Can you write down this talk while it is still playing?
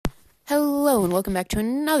Hello, and welcome back to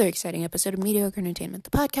another exciting episode of Mediocre Entertainment,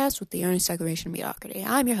 the podcast with the earnest declaration of mediocrity.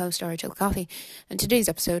 I'm your host, Archila Coffee, and today's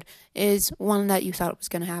episode is one that you thought was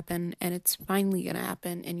going to happen, and it's finally going to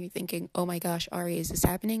happen, and you're thinking, oh my gosh, Ari, is this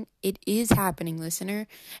happening? It is happening, listener.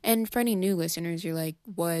 And for any new listeners, you're like,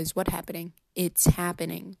 what happening? It's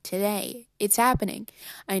happening today. It's happening.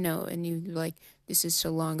 I know, and you're like, this is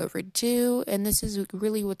so long overdue, and this is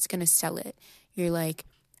really what's going to sell it. You're like,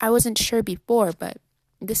 I wasn't sure before, but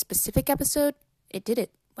this specific episode, it did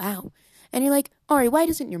it. Wow. And you're like, Ari, why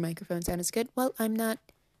doesn't your microphone sound as good? Well, I'm not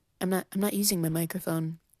using my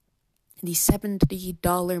microphone. The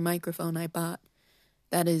 $70 microphone I bought,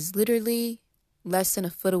 that is literally less than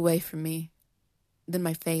a foot away from me than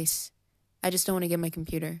my face. I just don't want to get my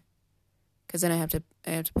computer, because then I have to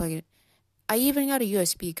plug it. I even got a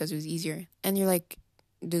USB because it was easier. And you're like,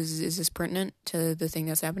 is this pertinent to the thing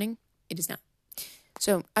that's happening? It is not.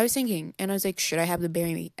 So I was thinking, and I was like, should I have the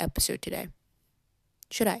Barry episode today?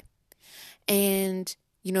 Should I? And,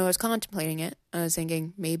 I was contemplating it. I was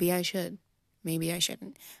thinking, maybe I should. Maybe I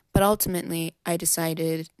shouldn't. But ultimately, I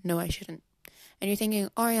decided, no, I shouldn't. And you're thinking,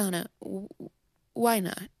 Ariana, why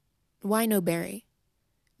not? Why no Barry?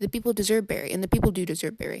 The people deserve Barry, and the people do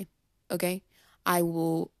deserve Barry. Okay? I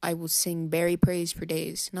will sing Barry praise for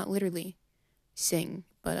days. Not literally sing,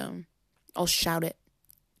 but I'll shout it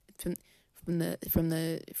from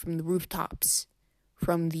the rooftops,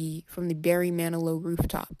 from the Barry Manilow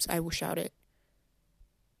rooftops. I will shout it.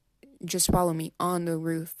 Just follow me on the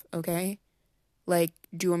roof, okay? Like,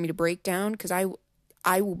 do you want me to break down? Because I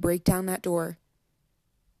will break down that door,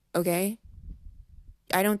 okay?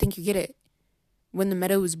 I don't think you get it. When the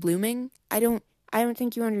meadow was blooming, I don't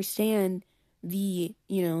think you understand the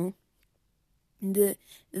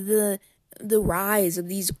rise of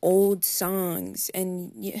these old songs,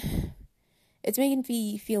 and it's making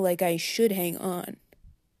me feel like I should hang on.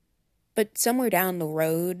 But somewhere down the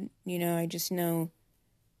road, I just know,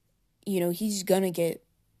 he's gonna get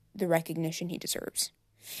the recognition he deserves.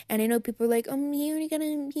 And I know people are like, he got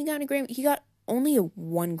a Grammy. He got only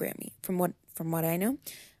one Grammy, from what I know.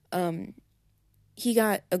 He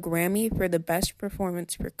got a Grammy for the best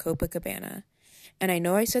performance for Copacabana. And I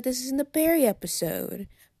know I said this is in the Barry episode,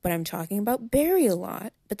 but I'm talking about Barry a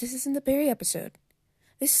lot. But this isn't the Barry episode.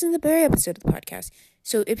 This isn't the Barry episode of the podcast.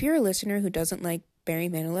 So if you're a listener who doesn't like Barry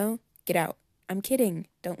Manilow, get out. I'm kidding.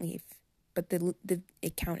 Don't leave. But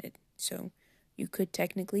it counted. So you could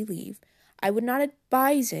technically leave. I would not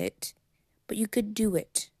advise it, but you could do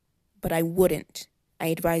it. But I wouldn't. I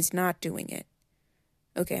advise not doing it.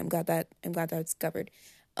 Okay, I'm glad that's covered.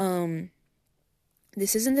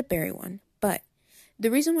 This isn't the Barry one, but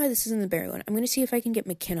the reason why this isn't the Barry one, I'm going to see if I can get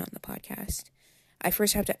McKenna on the podcast. I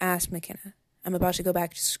first have to ask McKenna. I'm about to go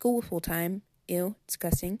back to school full time. Ew,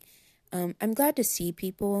 disgusting. I'm glad to see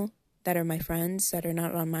people that are my friends that are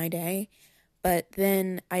not on my day, but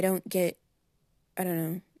then I don't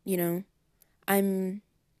know,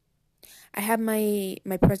 I have my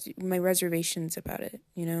reservations about it,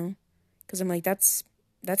 because I'm like, that's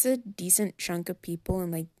a decent chunk of people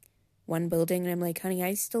in like one building, and I'm like, honey,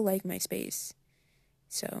 I still like my space.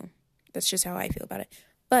 So that's just how I feel about it.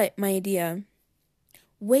 But my idea,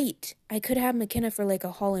 wait, I could have McKenna for like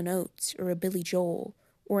a Hall & Oates or a Billy Joel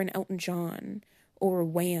or an Elton John or a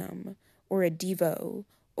Wham or a Devo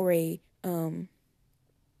or a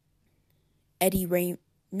Eddie Ray,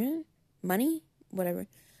 Money, whatever.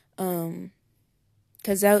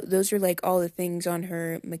 Because those are like all the things on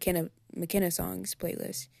her McKenna songs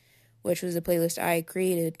playlist, which was a playlist I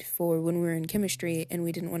created for when we were in chemistry and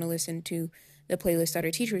we didn't want to listen to the playlist that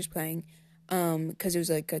our teacher was playing, because it was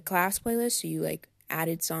like a class playlist, so you like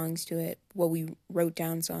added songs to it. Well, we wrote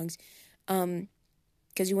down songs,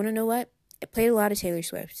 because you want to know what? It played a lot of Taylor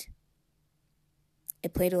Swift.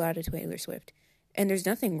 And there's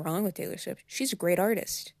nothing wrong with Taylor Swift. She's a great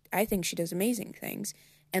artist. I think she does amazing things.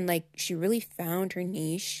 And, like, she really found her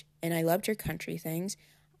niche, and I loved her country things.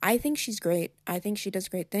 I think she's great. I think she does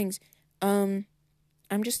great things. I'm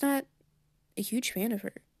just not a huge fan of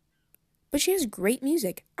her. But she has great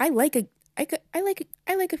music. I like a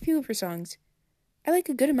few of her songs. I like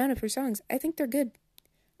a good amount of her songs. I think they're good.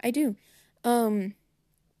 I do. Don't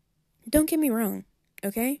get me wrong,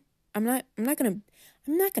 okay? I'm not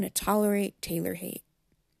gonna tolerate Taylor hate,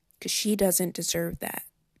 because she doesn't deserve that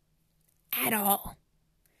at all.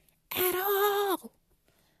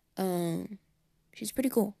 She's pretty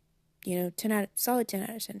cool, solid 10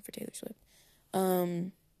 out of 10 for Taylor Swift.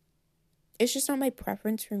 It's just not my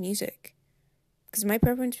preference for music, because my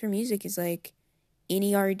preference for music is like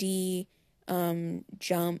NERD,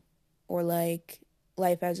 Jump, or like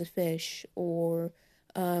Life as a Fish, or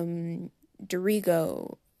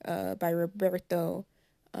Dorigo, by Roberto.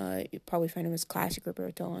 You probably find him as Classic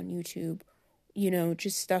Roberto on YouTube.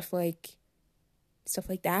 Just stuff like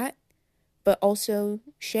that. But also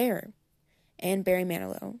Cher and Barry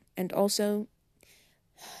Manilow, and also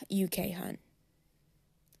UK Hun.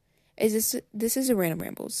 This is a random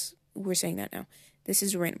rambles. We're saying that now. This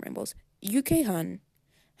is random rambles. UK Hun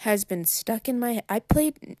has been stuck in my head.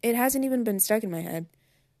 It hasn't even been stuck in my head.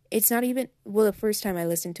 It's not even, the first time I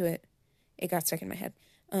listened to it, it got stuck in my head.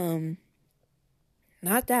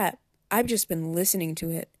 Not that. I've just been listening to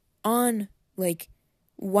it on,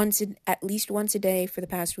 at least once a day for the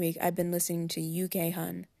past week. I've been listening to UK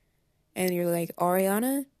Hun. And you're like,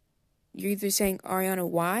 Ariana? You're either saying Ariana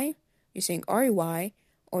why, you're saying Ari why,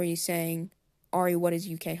 or you're saying Ari what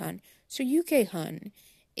is UK Hun. So UK Hun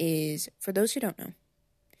is, for those who don't know,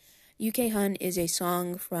 UK Hun is a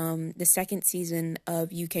song from the second season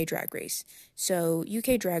of UK Drag Race. So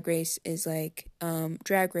UK Drag Race is like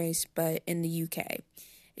Drag Race, but in the UK.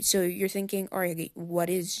 So you're thinking, all right, what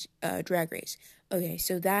is Drag Race? Okay,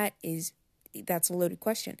 so that's a loaded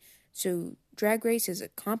question. So Drag Race is a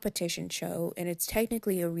competition show, and it's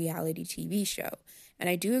technically a reality TV show. And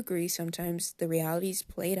I do agree sometimes the realities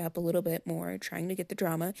play it up a little bit more, trying to get the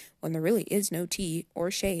drama when there really is no tea or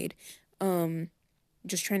shade.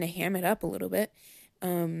 Just trying to ham it up a little bit.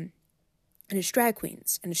 And it's drag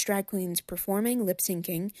queens. And it's drag queens performing, lip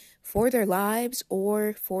syncing for their lives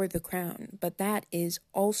or for the crown. But that is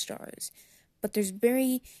All Stars. But there's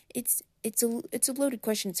it's a loaded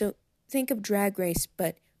question. So think of Drag Race,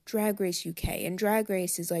 but Drag Race UK. And Drag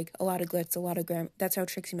Race is like a lot of glitz, a lot of glamour. That's how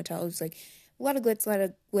Trixie Mattel is, like a lot of glitz, a lot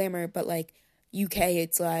of glamour. But like UK,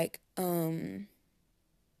 it's like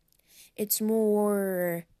it's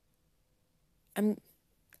more.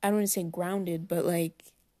 I don't want to say grounded, but like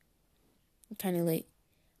kind of like,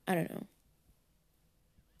 I don't know.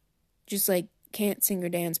 Just like can't sing or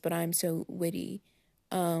dance, but I'm so witty.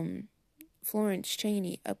 Florence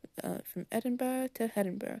Chaney up from Edinburgh to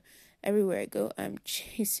Edinburgh. Everywhere I go, I'm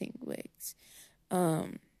chasing wigs.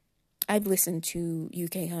 I've listened to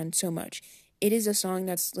UK Hun so much. It is a song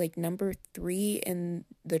that's like number 3 in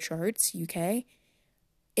the charts, UK.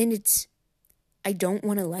 And I don't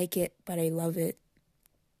want to like it, but I love it.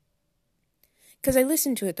 Because I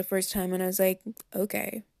listened to it the first time and I was like,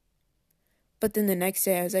 okay. But then the next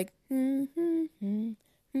day I was like, ding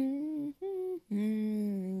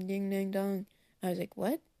ding dong. I was like,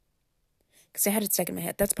 what? Because I had it stuck in my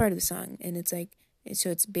head. That's part of the song. And it's like, so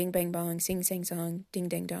it's bing bang bong, sing sang song, ding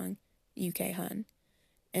ding dong, UK Hun.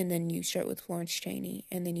 And then you start with Florence Chaney.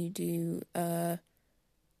 And then you do,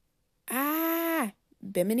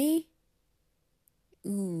 Bimini?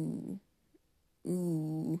 Ooh.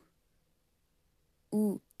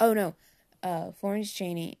 Oh no. Florence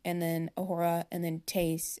Chaney, and then Ahura, and then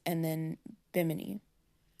Taste, and then Bimini.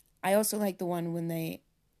 I also like the one when they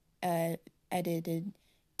edited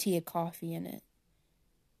Tia Coffee in it.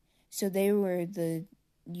 So they were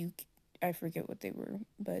I forget what they were,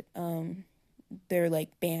 but their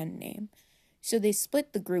like band name. So they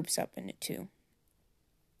split the groups up into two.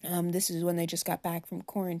 This is when they just got back from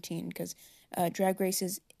quarantine, because Drag Race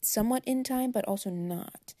is somewhat in time, but also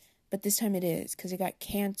not. But this time it is, because it got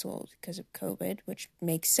canceled because of COVID, which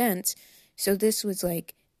makes sense. So this was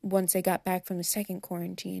like once they got back from the second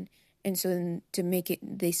quarantine. And so then to make it,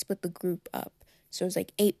 they split the group up. So it was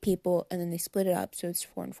like 8 people, and then they split it up. So it's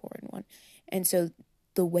 4 and 4 and 1. And so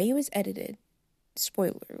the way it was edited,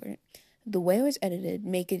 spoiler alert, the way it was edited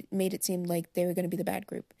made it seem like they were going to be the bad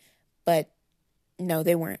group. But no,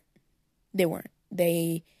 they weren't.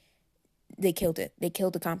 They killed it. They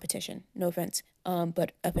killed the competition. No offense.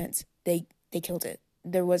 But offense. They killed it.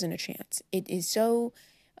 There wasn't a chance. It is so,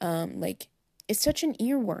 it's such an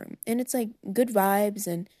earworm. And it's like good vibes,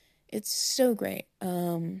 and it's so great.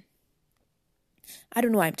 I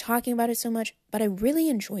don't know why I'm talking about it so much, but I really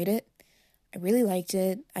enjoyed it. I really liked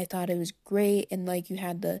it. I thought it was great. And like you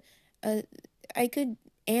had I could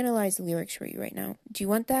analyze the lyrics for you right now. Do you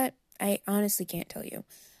want that? I honestly can't tell you.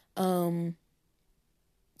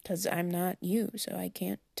 Because I'm not you, so I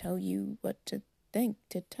can't tell you what to think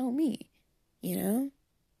to tell me, you know?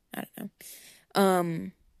 I don't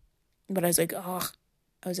know. But I was like,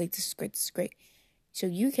 this is great. So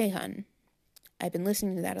UK Hun, I've been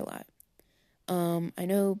listening to that a lot. I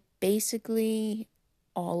know basically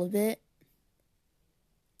all of it.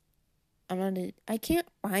 I can't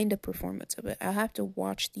find a performance of it. I'll have to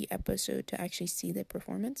watch the episode to actually see the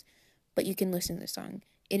performance, but you can listen to the song.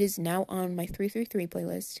 It is now on my 333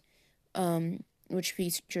 playlist, which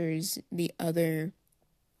features the other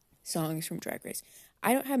songs from Drag Race.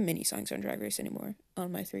 I don't have many songs on Drag Race anymore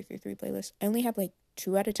on my 333 playlist. I only have like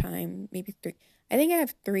 2 at a time, maybe 3. I think I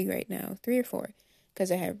have 3 right now, 3 or 4,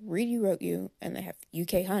 because I have Read You Wrote You, and I have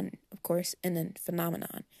UK Hun, of course, and then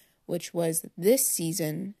Phenomenon, which was this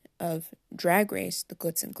season of Drag Race, the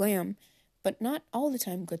glitz and glam, but not all the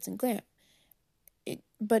time glitz and glam.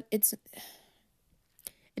 But it's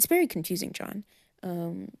very confusing, John.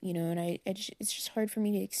 And it's just hard for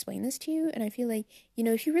me to explain this to you, and I feel like,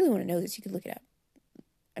 if you really want to know this, you could look it up.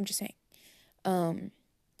 I'm just saying.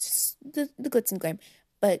 The glitz and glam.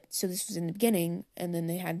 But, so this was in the beginning, and then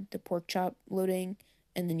they had the pork chop loading,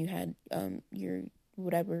 and then you had, your,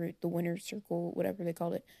 whatever, the winner's circle, whatever they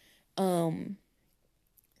called it.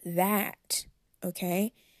 That,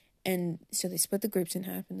 okay? And so they split the groups in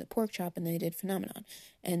half in the pork chop, and they did Phenomenon.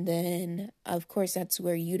 And then, of course, that's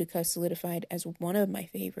where Utica solidified as one of my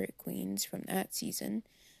favorite queens from that season.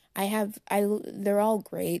 They're all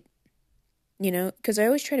great, because I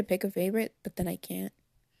always try to pick a favorite, but then I can't.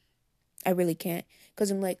 I really can't,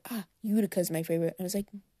 because I'm like, Utica's my favorite. I was like,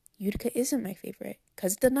 Utica isn't my favorite,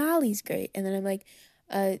 because Denali's great. And then I'm like,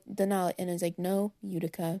 Denali, and I was like, no,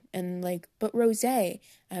 Utica. And like, but Rosé.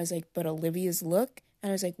 I was like, but Olivia's look.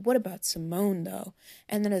 And I was like, what about Simone, though?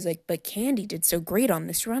 And then I was like, but Candy did so great on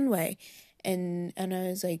this runway. And I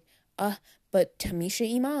was like, but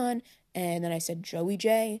Tamisha Iman. And then I said Joey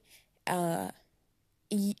J.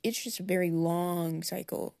 It's just a very long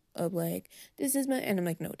cycle of like, this is my, and I'm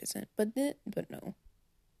like, no, it isn't. But no.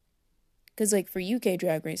 Because like for UK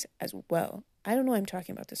Drag Race as well, I don't know why I'm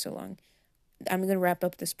talking about this so long. I'm going to wrap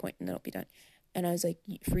up this point and then I'll be done. And I was like,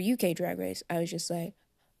 for UK Drag Race, I was just like,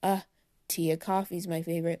 Tia Coffee's my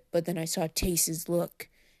favorite, but then I saw Taste's look,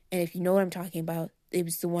 and if you know what I'm talking about, it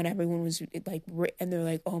was the one everyone was like, and they're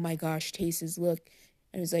like, oh my gosh, Taste's look,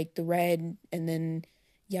 and it was like the red, and then,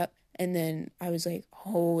 yep, and then I was like,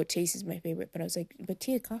 oh, Taste is my favorite, but I was like, but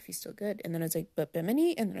Tia Coffee's still good, and then I was like, but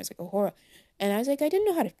Bimini, and then I was like, Ahura, and I was like, I didn't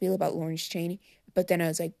know how to feel about Lawrence Chaney, but then I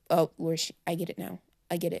was like, oh, I get it now,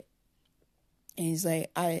 I get it, and he's like,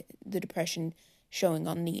 the depression showing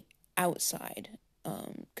on the outside,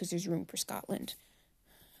 because there's room for Scotland.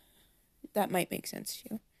 That might make sense to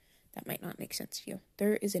you. That might not make sense to you.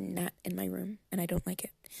 There is a gnat in my room, and I don't like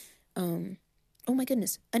it. Oh my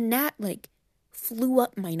goodness. A gnat, like, flew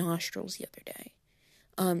up my nostrils the other day.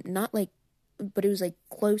 Not like, but it was, like,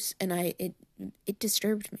 close, and it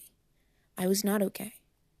disturbed me. I was not okay.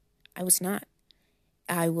 I was not.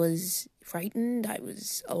 I was frightened. I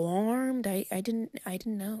was alarmed. I didn't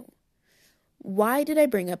know. Why did I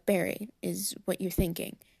bring up Barry, is what you're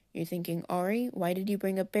thinking. You're thinking, Ari, why did you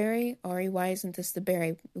bring up Barry? Ari, why isn't this the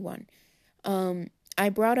Barry one? I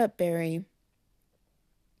brought up Barry.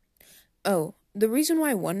 Oh, the reason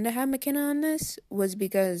why I wanted to have McKenna on this was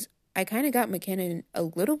because I kind of got McKenna a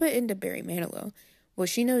little bit into Barry Manilow. Well,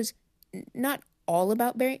 she knows not all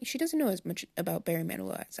about Barry. She doesn't know as much about Barry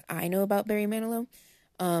Manilow as I know about Barry Manilow.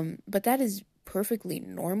 But that is perfectly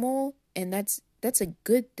normal, and that's a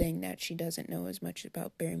good thing that she doesn't know as much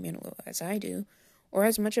about Barry Manilow as I do, or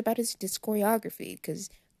as much about his discography, because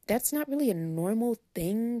that's not really a normal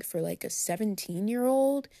thing for, like, a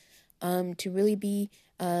 17-year-old, to really be,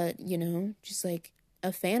 just, like,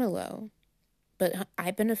 a fan of Low. But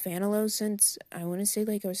I've been a fan of Low since, I want to say,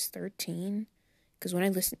 like, I was 13, because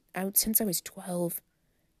when since I was 12,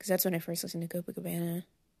 because that's when I first listened to Copacabana.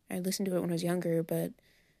 I listened to it when I was younger, but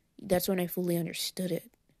that's when I fully understood it.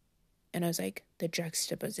 And I was like, the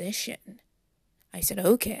juxtaposition. I said,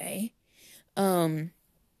 okay.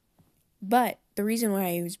 But the reason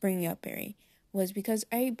why I was bringing up Barry was because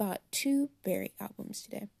I bought 2 Barry albums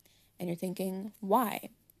today. And you're thinking, why?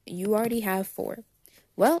 You already have 4.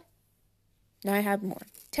 Well, now I have more.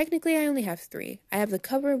 Technically, I only have 3. I have the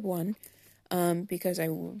cover of one, because I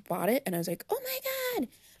bought it and I was like, oh my god,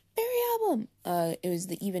 Barry album. It was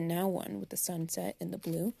the Even Now one with the sunset and the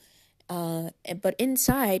blue. But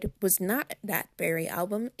inside was not that Barry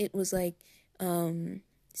album. It was like,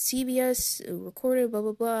 CBS recorded, blah,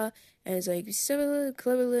 blah, blah. And it was like, so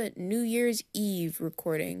clever New Year's Eve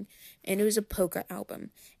recording. And it was a Polka album.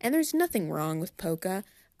 And there's nothing wrong with Polka.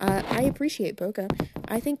 I appreciate Polka.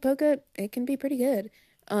 I think Polka, it can be pretty good.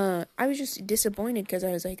 I was just disappointed because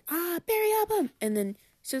I was like, Barry album. And then,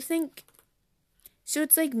 so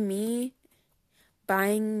it's like me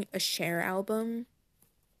buying a Cher album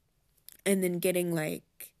and then getting,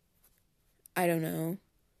 like, I don't know,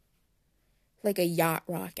 like a Yacht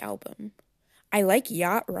Rock album. I like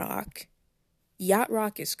Yacht Rock. Yacht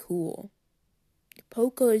Rock is cool.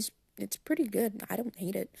 Polka it's pretty good. I don't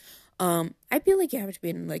hate it. I feel like you have to be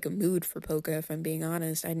in, like, a mood for polka, if I'm being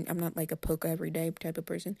honest. I'm not, like, a polka everyday type of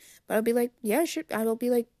person. But I'll be like, yeah, sure. I'll be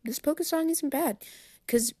like, this polka song isn't bad.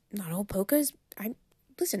 Because not all polkas,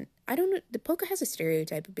 I don't know, the polka has a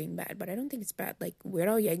stereotype of being bad, but I don't think it's bad. Like Weird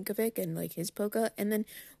Al Yankovic and like his polka, and then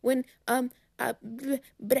when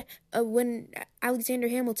when Alexander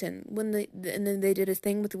Hamilton, and then they did a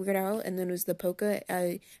thing with Weird Al, and then it was the polka,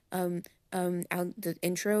 the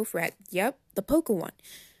intro for the polka one.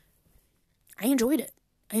 I enjoyed it.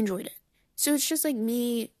 So it's just like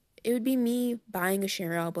me. It would be me buying a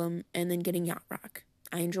Cher album and then getting Yacht Rock.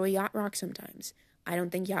 I enjoy Yacht Rock sometimes. I don't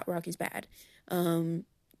think Yacht Rock is bad.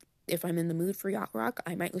 If I'm in the mood for Yacht Rock,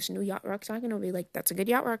 I might listen to a Yacht Rock song and I'll be like, that's a good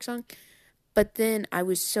Yacht Rock song. But then I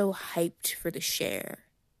was so hyped for the Cher,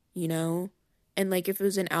 you know? And like if it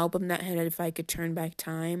was an album that had If I Could Turn Back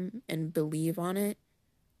Time and Believe on it,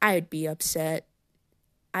 I'd be upset.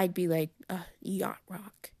 I'd be like, Yacht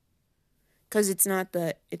Rock. Because it's not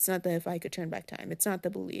the If I Could Turn Back Time. It's not the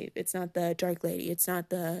Believe. It's not the Dark Lady. It's not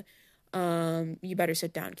the You Better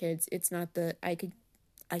Sit Down, Kids. It's not the I could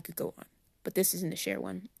go on. But this isn't the Cher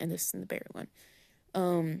one, and this isn't the Bear one.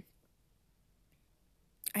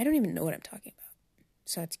 I don't even know what I'm talking about.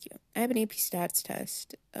 So that's cute. I have an AP Stats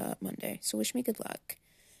test Monday, so wish me good luck.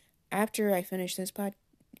 After I finish this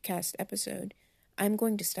podcast episode, I'm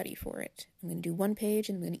going to study for it. I'm going to do one page,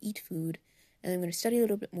 and I'm going to eat food, and I'm going to study a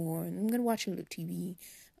little bit more, and I'm going to watch a little TV.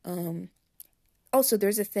 Also,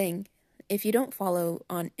 there's a thing. If you don't follow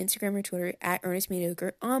on Instagram or Twitter, at Ernest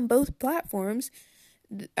Mediocre, on both platforms,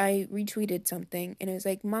 I retweeted something, and it was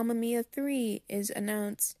like, Mamma Mia 3 is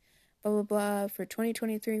announced, blah, blah, blah, for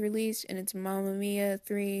 2023 release, and it's Mamma Mia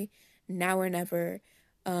 3, Now or Never.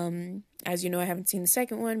 As you know, I haven't seen the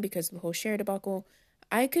second one because of the whole Cher debacle.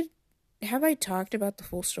 Have I talked about the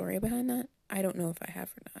full story behind that? I don't know if I have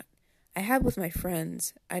or not. I have with my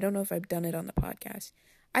friends. I don't know if I've done it on the podcast.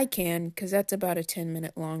 I can, because that's about a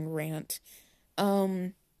 10-minute long rant.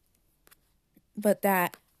 But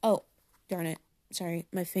that, oh, darn it. Sorry,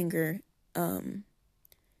 my finger, I'm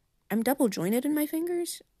double jointed in my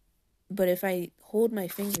fingers, but if I hold my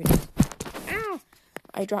finger,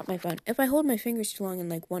 I dropped my phone. If I hold my fingers too long in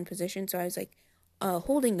like one position, so I was like,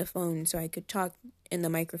 holding the phone so I could talk in the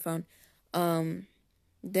microphone,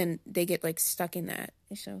 then they get like stuck in that.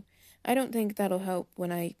 So I don't think that'll help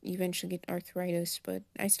when I eventually get arthritis, but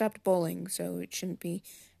I stopped bowling, so it shouldn't be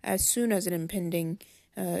as soon as an impending,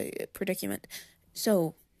 predicament.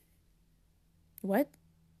 So, what?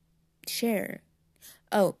 Cher.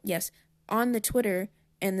 Oh, yes. On the Twitter,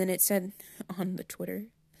 and then it said, on the Twitter.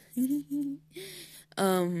 And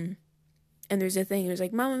there's a thing, it was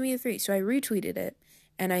like, Mamma Mia 3. So I retweeted it,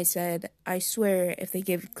 and I said, I swear if they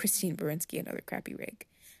give Christine Baranski another crappy rig.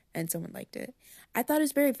 And someone liked it. I thought it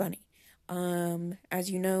was very funny. As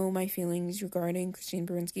you know, my feelings regarding Christine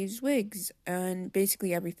Baranski's wigs and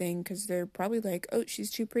basically everything, because they're probably like, oh, she's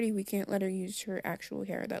too pretty, we can't let her use her actual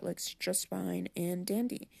hair that looks just fine and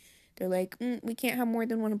dandy. They're like, we can't have more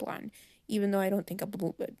than one blonde, even though I don't think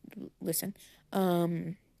listen.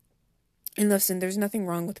 And listen, there's nothing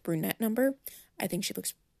wrong with brunette number. I think she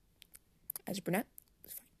looks, as a brunette,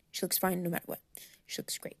 fine. She looks fine no matter what. She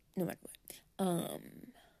looks great no matter what.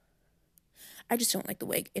 I just don't like the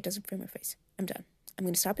wig. It doesn't frame her face. I'm done. I'm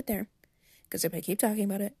going to stop it there. Because if I keep talking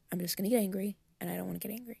about it, I'm just going to get angry. And I don't want to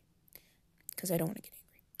get angry. Because I don't want to get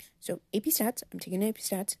angry. So, AP Stats. I'm taking AP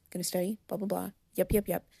Stats. Going to study. Blah, blah, blah. Yep.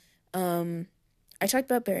 I talked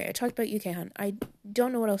about Barry. I talked about UK Hunt. I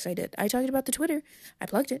don't know what else I did. I talked about the Twitter. I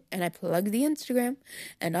plugged it. And I plugged the Instagram.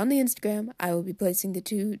 And on the Instagram, I will be placing the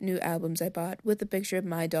 2 new albums I bought with a picture of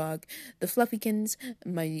my dog, the Fluffykins,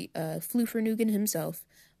 my Floofernugan himself,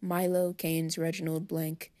 Milo Keynes Reginald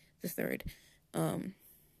Blank III. Oh,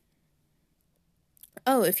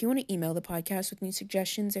 if you want to email the podcast with any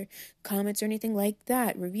suggestions or comments or anything like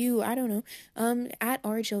that, review, I don't know, at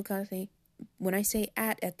RHL Coffee. When I say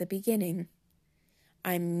at the beginning,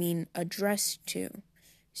 I mean addressed to.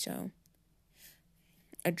 So,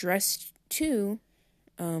 addressed to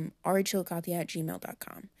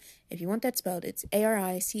rhillcoffee@gmail.com. If you want that spelled, it's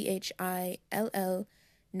ARICHILL.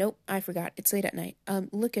 Nope, I forgot. It's late at night.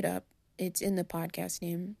 Look it up. It's in the podcast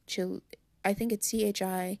name. Chill. I think it's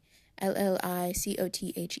CHILLICOTHE.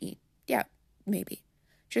 Yeah, maybe.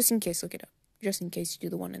 Just in case, look it up. Just in case you do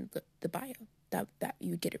the one in the bio. That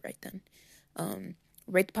you get it right then.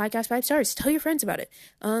 Rate the podcast 5 stars. Tell your friends about it.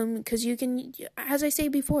 Because you can, as I say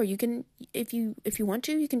before, you can, if you want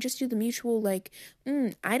to, you can just do the mutual, like,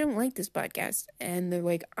 I don't like this podcast. And they're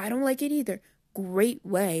like, I don't like it either. Great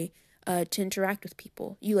way to interact with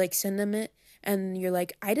people. You like send them it and you're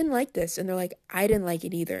like, I didn't like this, and they're like, I didn't like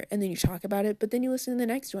it either, and then you talk about it, but then you listen to the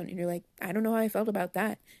next one and you're like, I don't know how I felt about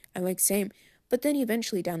that. I'm like, same. But then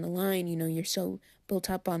eventually down the line, you're so built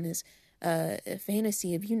up on this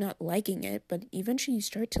fantasy of you not liking it, but eventually you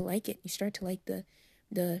start to like it. You start to like the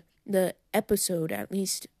the episode, at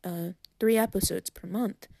least 3 episodes per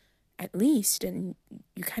month, at least, and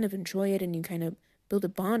you kind of enjoy it and you kind of build a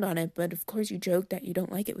bond on it. But of course you joke that you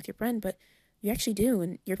don't like it with your friend, but you actually do,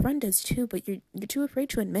 and your friend does too, but you're too afraid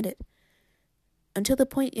to admit it. Until the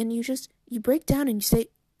point, and you break down and you say,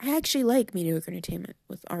 I actually like Mediocre Entertainment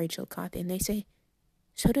with Ari Chillicothe, and they say,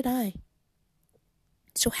 so did I.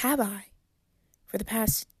 So have I for the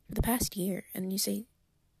past year. And you say,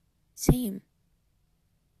 same.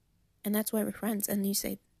 And that's why we're friends. And you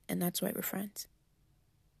say, and that's why we're friends.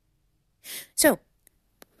 So,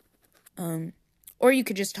 or you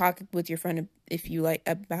could just talk with your friend if you like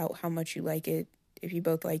about how much you like it. If you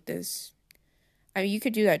both like this, I mean, you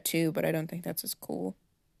could do that too, but I don't think that's as cool.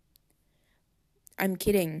 I'm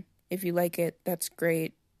kidding. If you like it, that's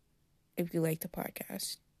great. If you like the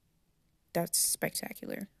podcast, that's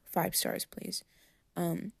spectacular. 5 stars, please.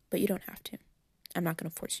 But you don't have to. I'm not going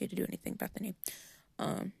to force you to do anything, Bethany.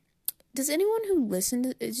 Does anyone who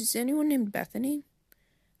listened, is anyone named Bethany?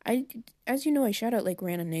 As you know, I shout out like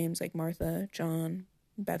random names like Martha, John,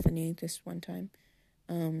 Bethany this one time.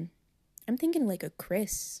 I'm thinking like a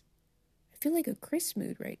Chris. I feel like a Chris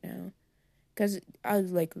mood right now. Because I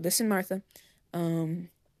was like, listen, Martha.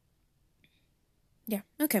 Yeah,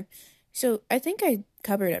 okay. So I think I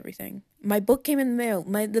covered everything. My book came in the mail.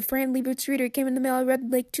 The Fran Liebert's Reader came in the mail. I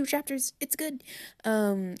read like 2 chapters. It's good.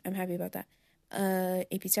 I'm happy about that.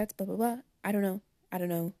 AP stats, blah, blah, blah. I don't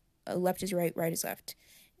know. Left is right, right is left.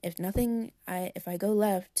 If I go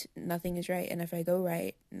left, nothing is right. And if I go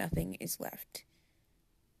right, nothing is left.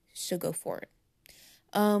 So go for it.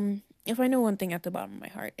 If I know one thing at the bottom of my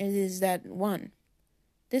heart, it is that 1,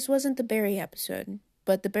 this wasn't the Barry episode,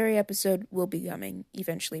 but the Barry episode will be coming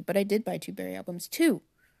eventually. But I did buy 2 Barry albums. 2,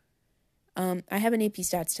 I have an AP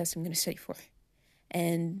stats test I'm going to study for.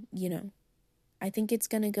 And, I think it's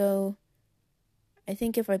going to go, I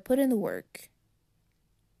think if I put in the work,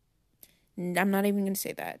 I'm not even going to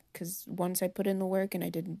say that, because once I put in the work and I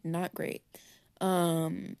did not great,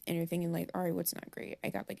 and you're thinking like, Ari, what's not great? I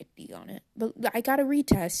got like a D on it, but I got a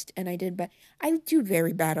retest and I did bad. I do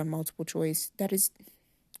very bad on multiple choice. That is,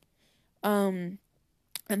 I'm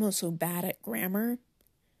also bad at grammar,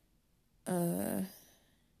 but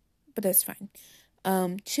that's fine.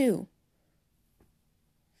 2,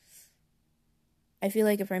 I feel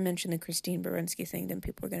like if I mention the Christine Baranski thing, then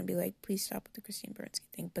people are going to be like, please stop with the Christine Baranski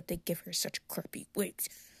thing, but they give her such crappy wigs.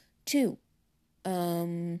 2,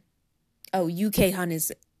 UK Hun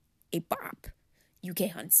is a bop.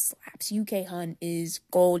 UK Hun slaps. UK Hun is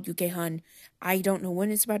gold. UK Hun, I don't know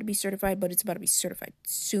when it's about to be certified, but it's about to be certified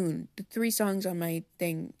soon. The 3 songs on my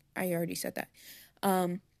thing, I already said that.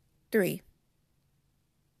 3,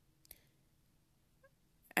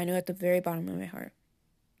 I know at the very bottom of my heart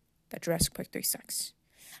that Jurassic Park 3 sucks.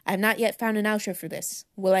 I have not yet found an outro for this.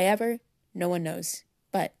 Will I ever? No one knows.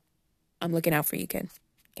 But I'm looking out for you, kid.